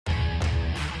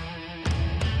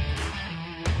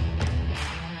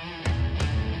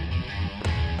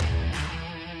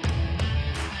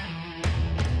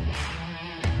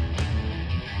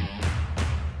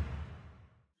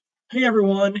Hey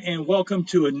everyone, and welcome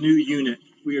to a new unit.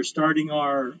 We are starting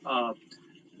our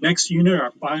next unit,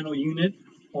 our final unit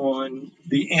on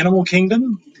the animal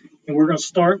kingdom, and we're going to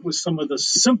start with some of the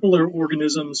simpler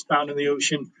organisms found in the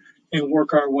ocean and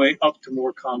work our way up to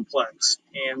more complex.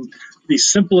 And the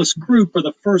simplest group, or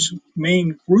the first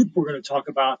main group we're going to talk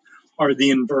about, are the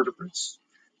invertebrates.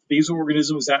 These are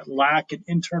organisms that lack an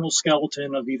internal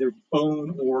skeleton of either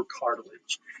bone or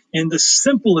cartilage. And the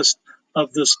simplest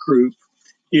of this group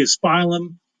is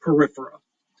Phylum Porifera.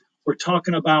 We're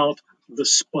talking about the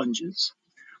sponges.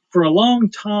 For a long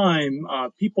time,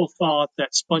 people thought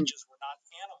that sponges were not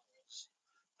animals,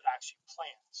 but actually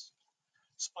plants.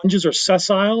 Sponges are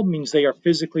sessile, means they are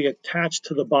physically attached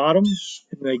to the bottom,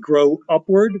 and they grow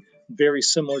upward, very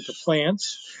similar to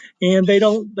plants. And they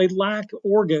lack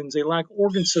organs, they lack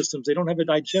organ systems, they don't have a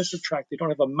digestive tract, they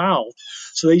don't have a mouth.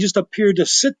 So they just appear to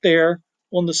sit there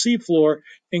on the seafloor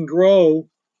and grow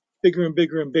bigger and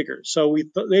bigger and bigger. So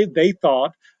they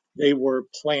thought they were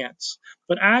plants,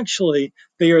 but actually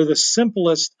they are the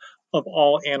simplest of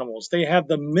all animals. They have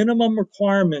the minimum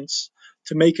requirements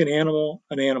to make an animal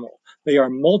an animal. They are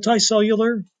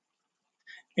multicellular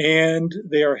and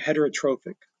they are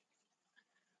heterotrophic.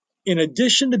 In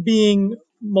addition to being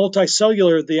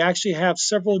multicellular, they actually have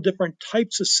several different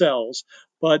types of cells,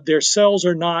 but their cells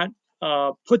are not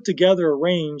put together,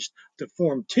 arranged to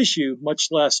form tissue, much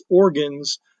less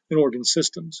organs and organ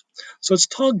systems. So let's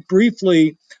talk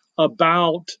briefly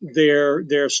about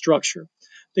their structure.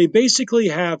 They basically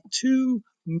have two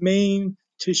main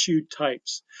tissue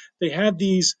types. They have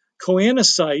these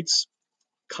choanocytes,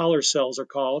 collar cells are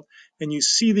called, and you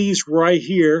see these right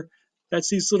here. That's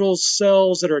these little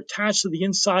cells that are attached to the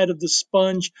inside of the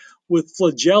sponge with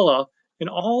flagella. And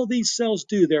all these cells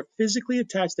do, they're physically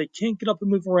attached. They can't get up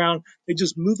and move around. They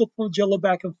just move the flagella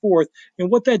back and forth. And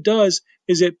what that does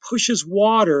is it pushes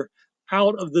water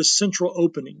out of the central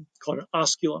opening called an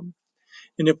osculum.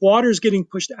 And if water is getting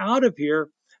pushed out of here,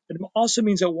 it also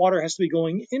means that water has to be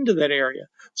going into that area.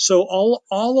 So all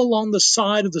along the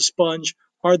side of the sponge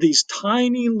are these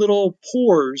tiny little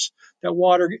pores that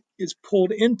water is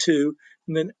pulled into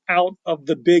and then out of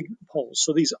the big holes.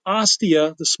 So these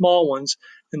ostia, the small ones,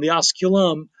 and the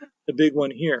osculum, the big one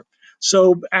here.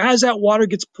 So as that water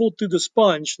gets pulled through the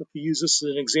sponge, if we use this as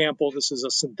an example, this is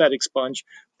a synthetic sponge,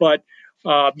 but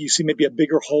you see maybe a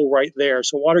bigger hole right there.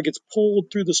 So water gets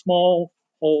pulled through the small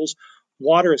holes.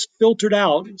 Water is filtered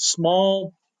out.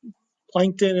 Small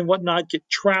plankton and whatnot get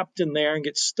trapped in there and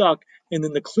get stuck, and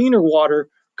then the cleaner water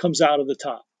comes out of the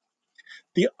top.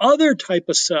 The other type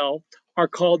of cell are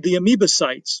called the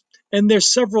amoebocytes, and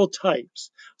there's several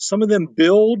types. Some of them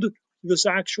build this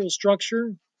actual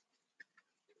structure,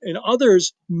 and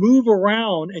others move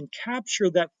around and capture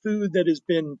that food that has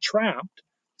been trapped,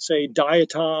 say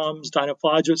diatoms,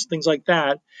 dinoflagellates, things like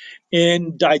that,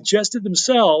 and digest it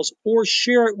themselves or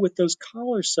share it with those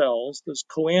collar cells, those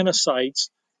choanocytes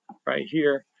right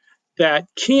here, that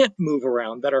can't move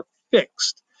around, that are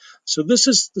fixed. So this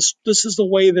is the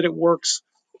way that it works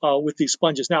with these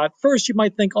sponges. Now, at first you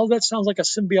might think, oh, that sounds like a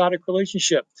symbiotic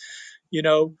relationship, you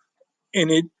know, and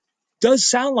it does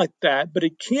sound like that, but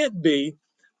it can't be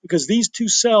because these two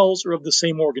cells are of the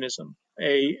same organism.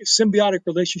 A symbiotic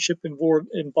relationship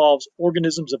involves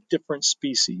organisms of different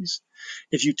species.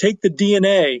 If you take the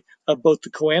DNA of both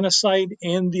the choanocyte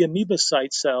and the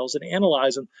amoebocyte cells and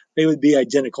analyze them, they would be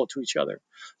identical to each other.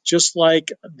 Just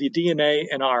like the DNA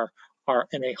in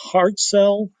in a heart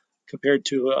cell compared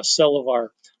to a cell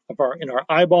in our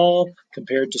eyeball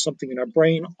compared to something in our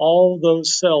brain, all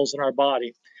those cells in our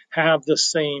body have the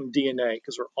same DNA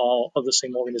because we're all of the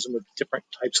same organism with different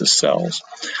types of cells.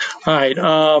 All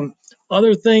right.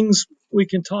 Other things we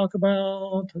can talk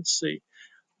about, let's see,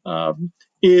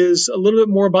 is a little bit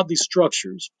more about these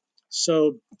structures.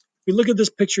 So if we look at this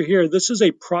picture here, this is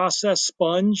a processed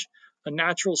sponge, a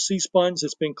natural sea sponge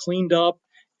that's been cleaned up,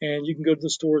 and you can go to the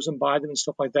stores and buy them and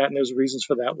stuff like that, and there's reasons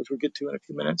for that, which we'll get to in a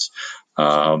few minutes.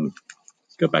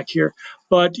 Go back here.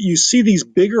 But you see these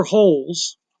bigger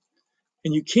holes,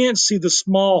 and you can't see the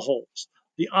small holes.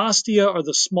 The ostia are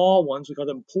the small ones, we call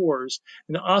them pores,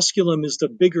 and the osculum is the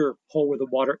bigger hole where the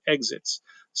water exits.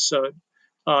 So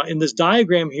in this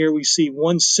diagram here, we see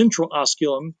one central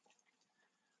osculum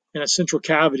and a central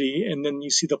cavity, and then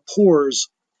you see the pores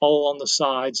all along the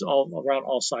sides, all around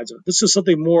all sides of it. This is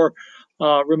something more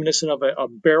reminiscent of a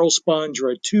barrel sponge or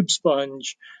a tube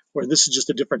sponge, where this is just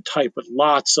a different type with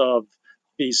lots of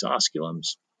these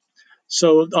osculums.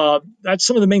 So that's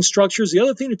some of the main structures. The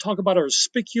other thing to talk about are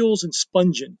spicules and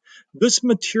spongin. This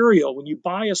material, when you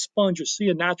buy a sponge or see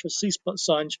a natural sea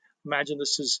sponge, imagine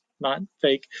this is not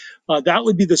fake, that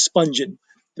would be the spongin.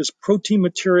 this protein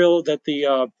material that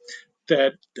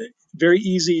that very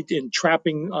easy in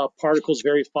trapping particles,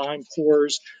 very fine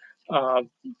pores, kind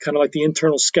of like the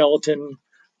internal skeleton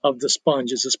of the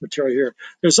sponge is this material here.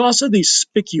 There's also these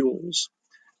spicules.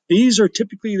 These are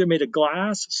typically either made of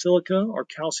glass, silica, or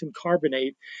calcium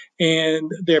carbonate, and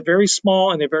they're very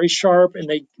small and they're very sharp, and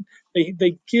they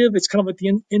give, it's kind of like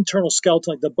the internal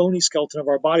skeleton, like the bony skeleton of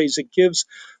our bodies. It gives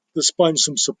the sponge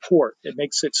some support. It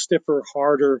makes it stiffer,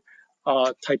 harder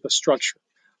type of structure.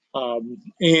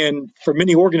 And for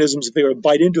many organisms, if they were to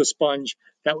bite into a sponge,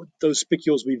 those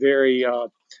spicules would be very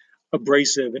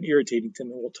abrasive and irritating to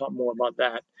them. And we'll talk more about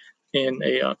that in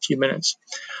a few minutes.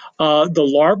 The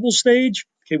larval stage,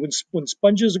 okay, when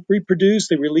sponges reproduce,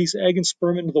 they release egg and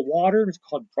sperm into the water. It's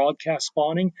called broadcast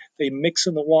spawning. They mix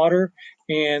in the water,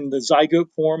 and the zygote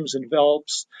forms and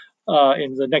develops,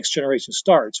 and the next generation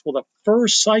starts. Well, the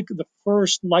first part of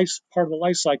the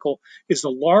life cycle is the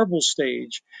larval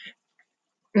stage,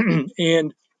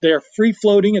 and they're free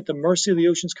floating at the mercy of the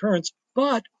ocean's currents,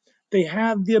 but they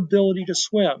have the ability to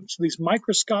swim. So these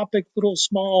microscopic little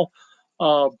small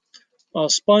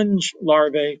sponge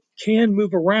larvae can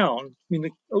move around. I mean,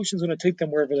 the ocean's going to take them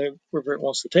wherever it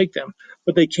wants to take them,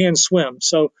 but they can swim.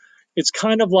 So it's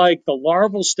kind of like the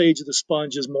larval stage of the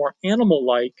sponge is more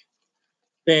animal-like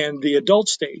than the adult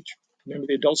stage. Remember,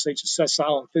 the adult stage is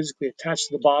sessile and physically attached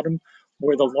to the bottom,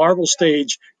 where the larval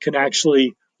stage can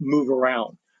actually move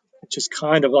around, which is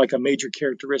kind of like a major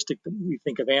characteristic that we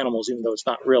think of animals, even though it's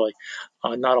not really.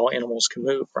 Not all animals can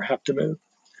move or have to move.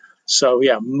 So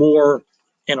yeah, more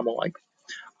animal-like.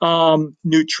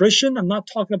 Nutrition, I'm not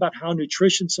talking about how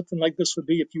nutrition, something like this would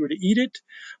be if you were to eat it,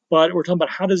 but we're talking about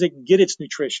how does it get its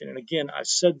nutrition. And again, I've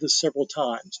said this several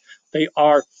times. They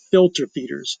are filter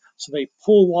feeders. So they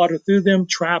pull water through them,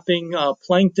 trapping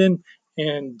plankton,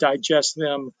 and digest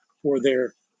them for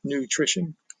their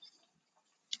nutrition.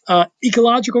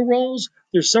 Ecological roles,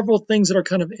 there's several things that are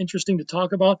kind of interesting to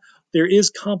talk about. There is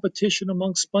competition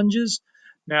among sponges.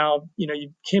 Now,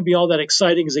 you can't be all that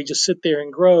exciting as they just sit there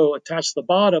and grow attached to the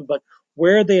bottom, but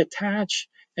where they attach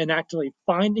and actually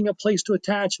finding a place to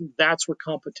attach, that's where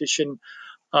competition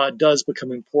does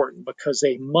become important, because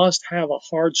they must have a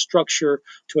hard structure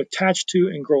to attach to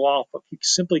and grow off of. You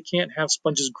simply can't have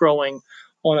sponges growing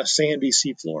on a sandy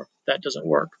seafloor. That doesn't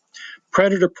work.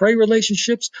 Predator-prey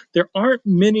relationships, there aren't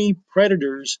many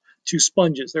predators to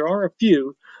sponges. There are a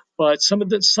few, but some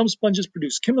sponges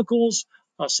produce chemicals.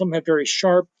 Some have very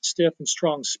sharp, stiff, and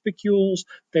strong spicules.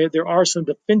 There are some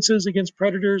defenses against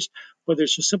predators, but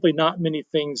there's just simply not many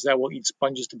things that will eat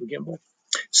sponges to begin with.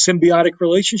 Symbiotic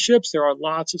relationships, there are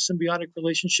lots of symbiotic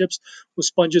relationships with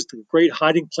sponges. They're a great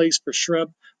hiding place for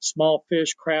shrimp, small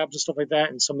fish, crabs, and stuff like that,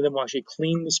 and some of them will actually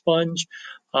clean the sponge.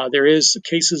 There is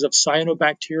case of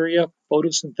cyanobacteria,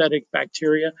 photosynthetic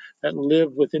bacteria that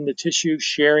live within the tissue,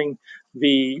 sharing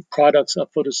the products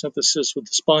of photosynthesis with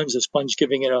the sponge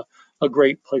giving it a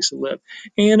great place to live.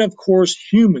 And of course,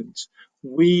 humans,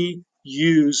 we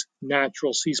use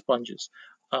natural sea sponges.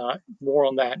 More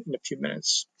on that in a few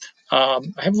minutes. I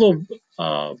have a little,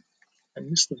 I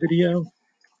missed the video. I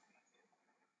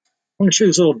want to show you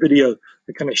this little video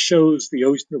that kind of shows the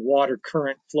ocean, the water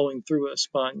current flowing through a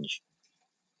sponge.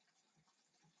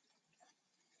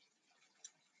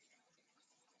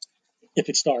 If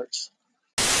it starts.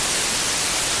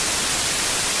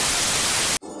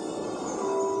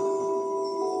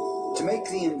 To make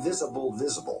the invisible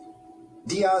visible,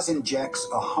 Diaz injects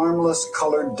a harmless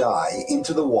colored dye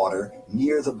into the water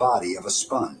near the body of a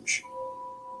sponge.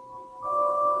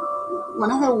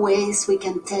 One of the ways we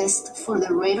can test for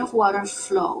the rate of water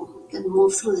flow that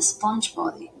moves through the sponge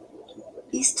body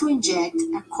is to inject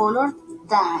a colored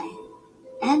dye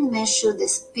and measure the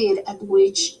speed at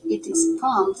which it is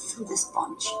pumped through the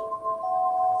sponge.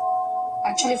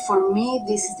 Actually, for me,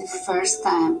 this is the first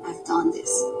time I've done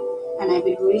this, and I've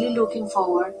been really looking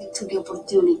forward to the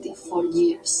opportunity for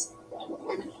years.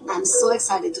 And I'm so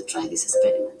excited to try this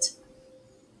experiment.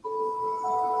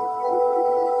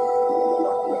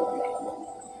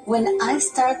 When I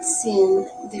start seeing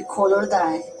the color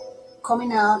dye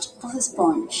coming out of the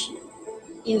sponge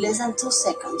in less than 2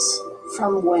 seconds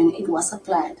from when it was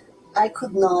applied, I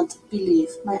could not believe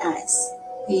my eyes.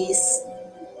 This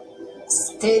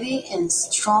steady and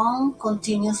strong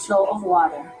continuous flow of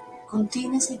water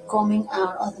continuously coming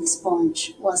out of the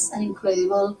sponge was an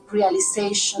incredible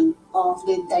realization of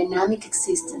the dynamic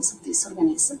existence of this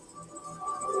organism.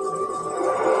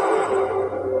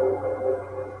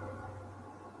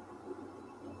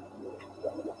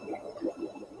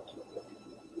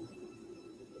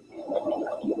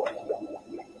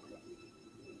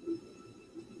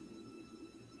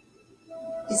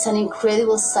 It's an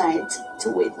incredible sight to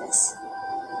witness.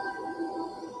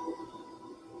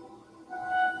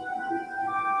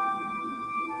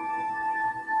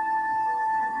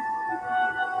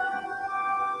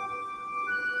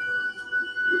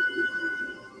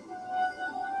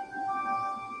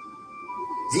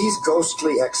 These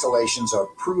ghostly exhalations are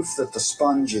proof that the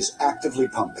sponge is actively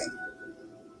pumping.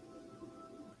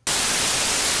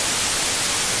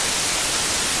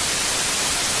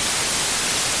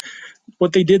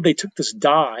 What they did, they took this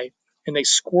dye and they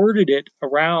squirted it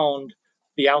around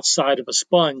the outside of a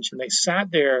sponge, and they sat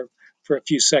there for a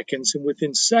few seconds, and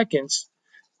within seconds,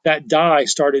 that dye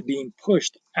started being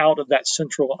pushed out of that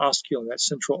central osculum, that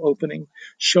central opening,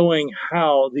 showing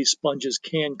how these sponges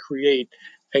can create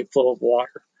a flow of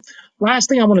water. Last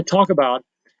thing I want to talk about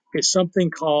is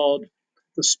something called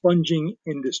the sponging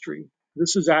industry.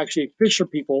 This is actually fisher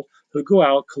people who go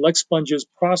out, collect sponges,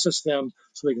 process them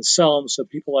so they can sell them so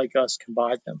people like us can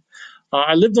buy them.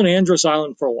 I lived on Andros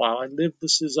Island for a while.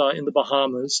 This is in the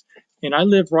Bahamas, and I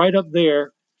lived right up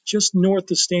there just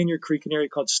north of Stanier Creek, an area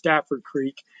called Stafford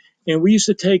Creek. And we used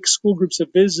to take school groups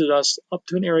that visited us up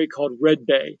to an area called Red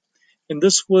Bay. And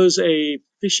this was a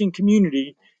fishing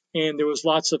community, and there was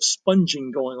lots of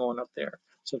sponging going on up there.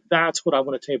 So that's what I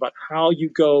want to tell you about how you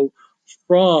go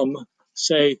from,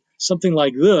 say, something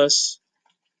like this.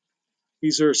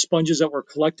 These are sponges that were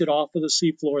collected off of the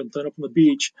seafloor and thrown up on the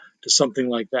beach to something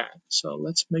like that. So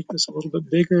let's make this a little bit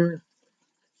bigger,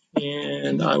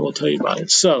 and I will tell you about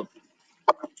it. So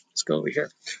let's go over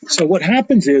here. So what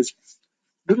happens is,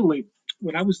 literally,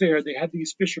 when I was there, they had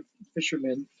these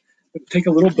fishermen that would take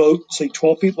a little boat, say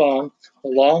 12 feet long, a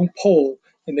long pole,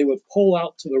 and they would pull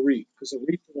out to the reef because the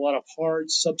reef had a lot of hard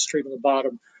substrate on the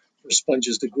bottom for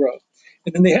sponges to grow.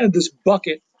 And then they had this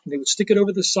bucket, and they would stick it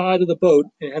over the side of the boat,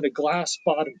 and it had a glass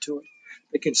bottom to it.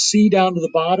 They could see down to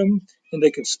the bottom, and they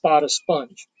could spot a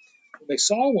sponge. When they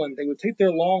saw one, they would take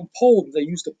their long pole that they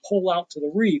used to pull out to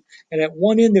the reef, and at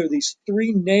one end there were these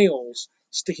 3 nails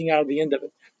sticking out of the end of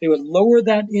it. They would lower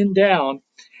that end down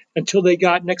until they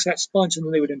got next to that sponge, and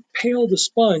then they would impale the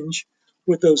sponge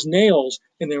with those nails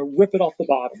and then rip it off the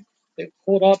bottom. They'd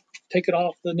pull it up, take it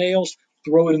off the nails,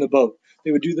 throw it in the boat.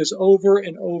 They would do this over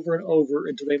and over and over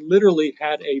until they literally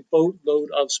had a boatload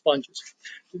of sponges.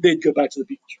 They'd go back to the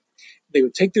beach. They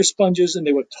would take their sponges and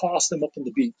they would toss them up on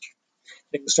the beach.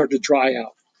 They would start to dry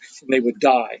out, and they would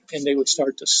die, and they would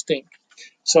start to stink.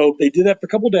 So they did that for a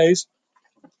couple of days.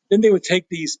 Then they would take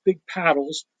these big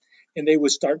paddles, and they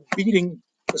would start beating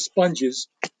the sponges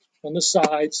on the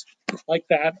sides like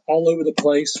that all over the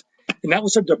place. And that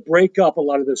would start to break up a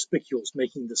lot of those spicules,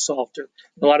 making the softer.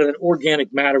 And a lot of that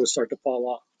organic matter would start to fall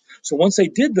off. So once they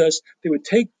did this, they would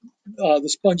take the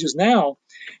sponges now,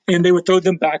 and they would throw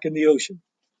them back in the ocean.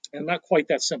 And not quite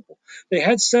that simple. They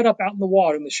had set up out in the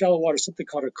water, in the shallow water, something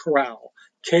called a corral,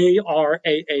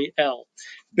 K-R-A-A-L.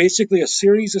 Basically a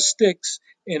series of sticks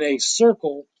in a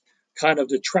circle kind of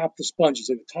to trap the sponges.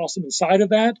 They would toss them inside of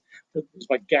that. It was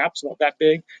like gaps about that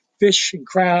big. Fish and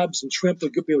crabs and shrimp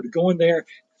would be able to go in there,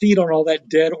 feed on all that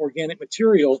dead organic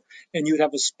material, and you would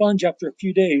have a sponge after a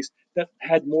few days that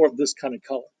had more of this kind of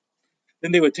color.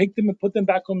 Then they would take them and put them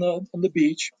back on the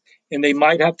beach, and they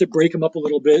might have to break them up a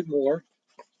little bit more.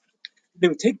 They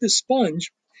would take this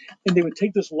sponge and they would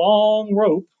take this long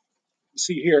rope, you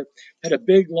see here, had a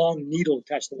big long needle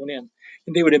attached to one end,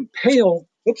 and they would impale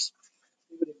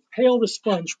the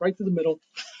sponge right through the middle,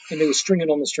 and they would string it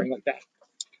on the string like that.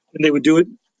 And they would do it,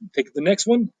 take the next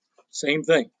one, same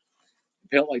thing,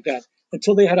 impale it like that,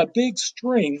 until they had a big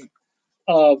string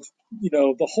of,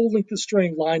 the whole length of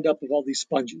string lined up with all these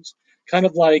sponges, kind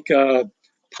of like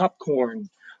popcorn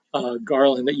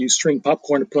garland that you string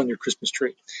popcorn to put on your Christmas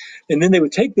tree. And then they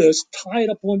would take this, tie it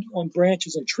up on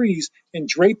branches and trees, and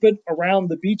drape it around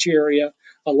the beach area,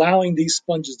 allowing these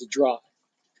sponges to dry.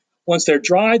 Once they're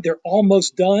dried, they're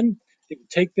almost done. They would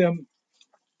take them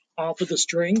off of the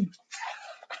string,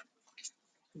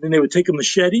 and then they would take a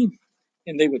machete,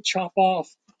 and they would chop off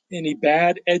any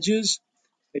bad edges.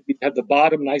 They'd have the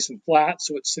bottom nice and flat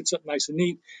so it sits up nice and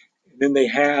neat. And then they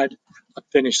had a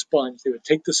finished sponge. They would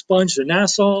take the sponge to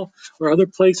Nassau or other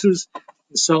places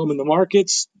and sell them in the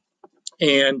markets.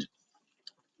 And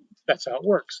that's how it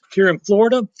works. Here in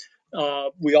Florida,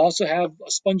 we also have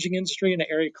a sponging industry in an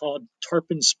area called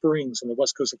Tarpon Springs on the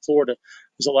west coast of Florida.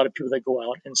 There's a lot of people that go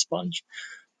out and sponge.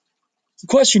 The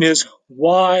question is,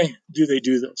 why do they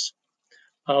do this?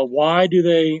 Why do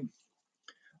they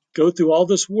go through all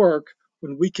this work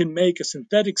when we can make a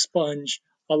synthetic sponge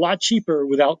a lot cheaper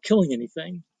without killing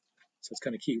anything? So that's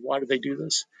kind of key. Why do they do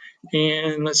this?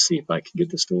 And let's see if I can get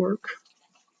this to work.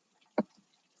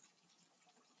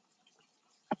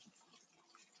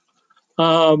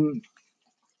 Um,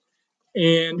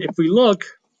 and if we look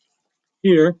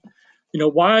here,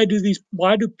 why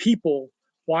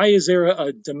is there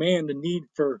a demand, a need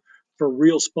for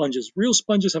real sponges? Real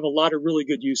sponges have a lot of really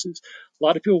good uses. A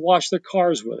lot of people wash their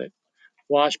cars with it,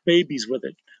 wash babies with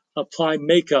it, apply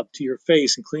makeup to your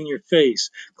face and clean your face,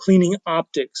 cleaning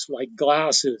optics like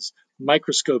glasses,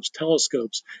 microscopes,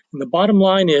 telescopes. And the bottom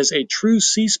line is a true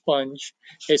sea sponge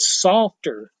is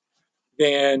softer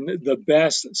than the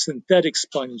best synthetic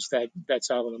sponge that's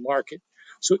out on the market.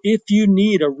 So if you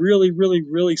need a really, really,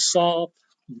 really soft,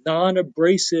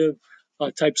 non-abrasive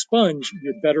type sponge,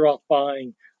 you're better off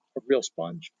buying a real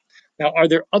sponge. Now, are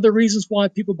there other reasons why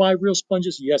people buy real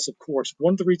sponges? Yes, of course.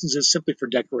 One of the reasons is simply for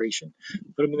decoration.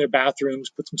 Put them in their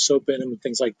bathrooms, put some soap in them, and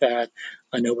things like that.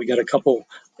 I know we got a couple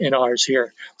in ours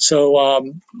here.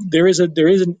 So there is a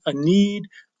need,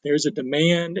 there is a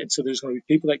demand, and so there's going to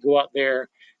be people that go out there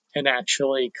and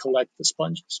actually collect the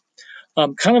sponges.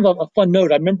 Kind of a fun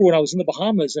note, I remember when I was in the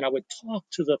Bahamas and I would talk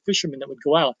to the fishermen that would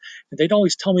go out, and they'd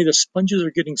always tell me the sponges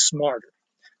are getting smarter.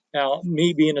 Now,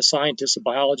 me being a scientist, a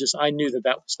biologist, I knew that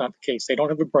was not the case. They don't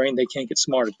have a brain, they can't get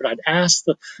smarter. But I'd ask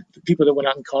the people that went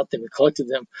out and caught them and collected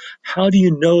them, how do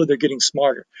you know they're getting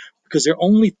smarter? Because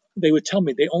they would tell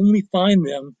me, they only find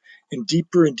them in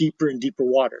deeper and deeper and deeper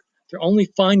water. They're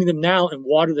only finding them now in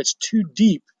water that's too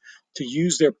deep to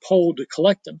use their pole to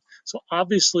collect them. So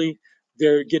obviously,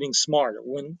 they're getting smarter.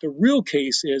 When the real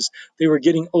case is they were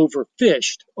getting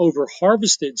overfished, over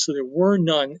harvested, so there were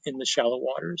none in the shallow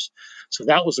waters. So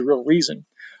that was the real reason.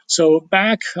 So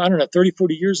back, I don't know, 30,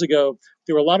 40 years ago,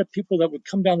 there were a lot of people that would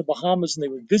come down to the Bahamas and they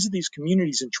would visit these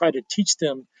communities and try to teach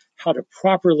them how to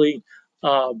properly,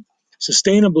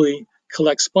 sustainably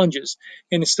collect sponges.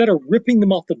 And instead of ripping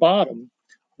them off the bottom,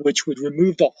 which would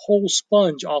remove the whole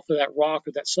sponge off of that rock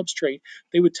or that substrate,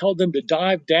 they would tell them to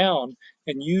dive down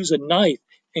and use a knife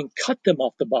and cut them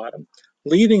off the bottom,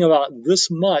 leaving about this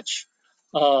much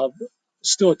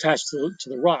still attached to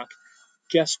the rock.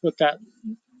 Guess what that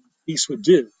piece would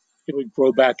do? It would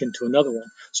grow back into another one.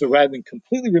 So rather than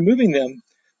completely removing them,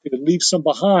 they would leave some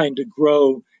behind to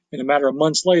grow. In a matter of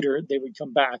months later, they would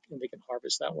come back and they can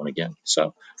harvest that one again.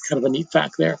 So kind of a neat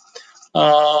fact there.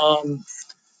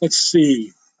 Let's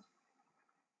see.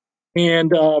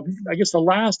 And I guess the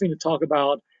last thing to talk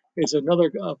about is a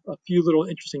few little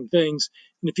interesting things.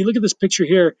 And if you look at this picture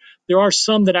here, there are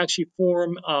some that actually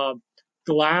form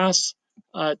glass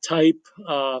type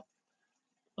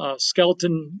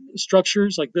skeleton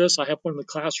structures like this. I have one in the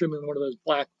classroom in one of those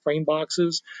black frame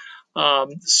boxes.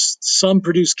 Some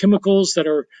produce chemicals that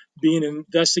are being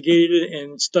investigated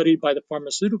and studied by the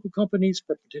pharmaceutical companies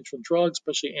for potential drugs,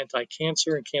 especially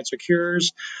anti-cancer and cancer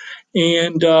cures.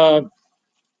 And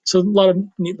so a lot of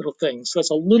neat little things. So that's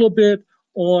a little bit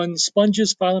on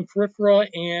sponges, Phylum Porifera,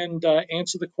 and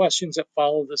answer the questions that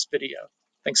follow this video.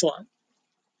 Thanks a lot.